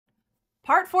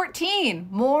Part 14,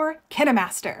 more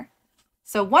Kinemaster.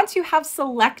 So once you have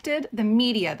selected the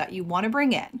media that you want to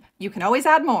bring in, you can always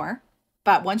add more,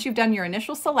 but once you've done your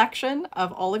initial selection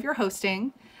of all of your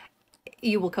hosting,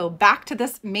 you will go back to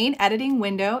this main editing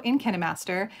window in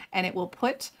Kinemaster and it will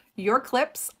put your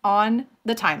clips on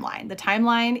the timeline. The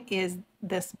timeline is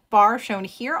this bar shown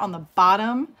here on the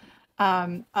bottom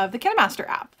of the Kinemaster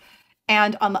app.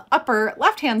 And on the upper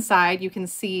left-hand side, you can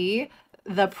see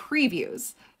the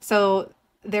previews. So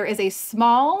there is a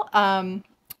small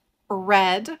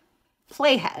red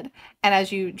playhead. And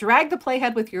as you drag the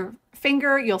playhead with your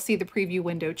finger, you'll see the preview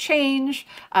window change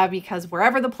because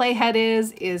wherever the playhead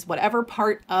is whatever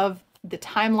part of the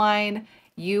timeline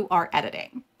you are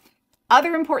editing.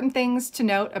 Other important things to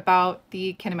note about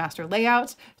the Kinemaster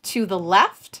layout: to the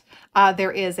left,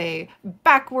 there is a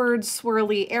backward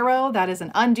swirly arrow. That is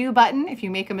an undo button. If you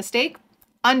make a mistake,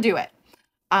 undo it.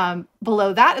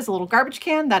 Below that is a little garbage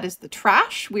can. That is the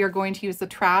trash. We are going to use the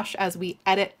trash as we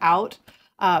edit out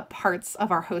parts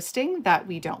of our hosting that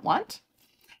we don't want.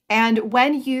 And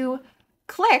when you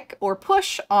click or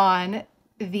push on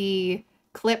the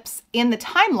clips in the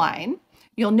timeline,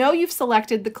 you'll know you've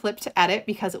selected the clip to edit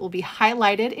because it will be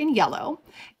highlighted in yellow,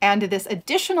 and this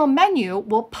additional menu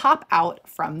will pop out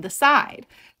from the side.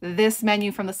 This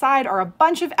menu from the side are a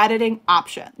bunch of editing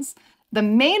options. The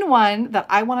main one that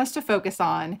I want us to focus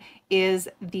on is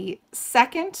the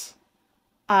second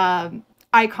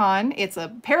icon. It's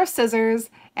a pair of scissors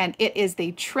and it is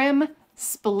the trim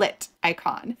split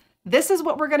icon. This is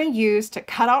what we're going to use to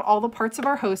cut out all the parts of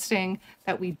our hosting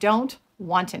that we don't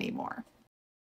want anymore.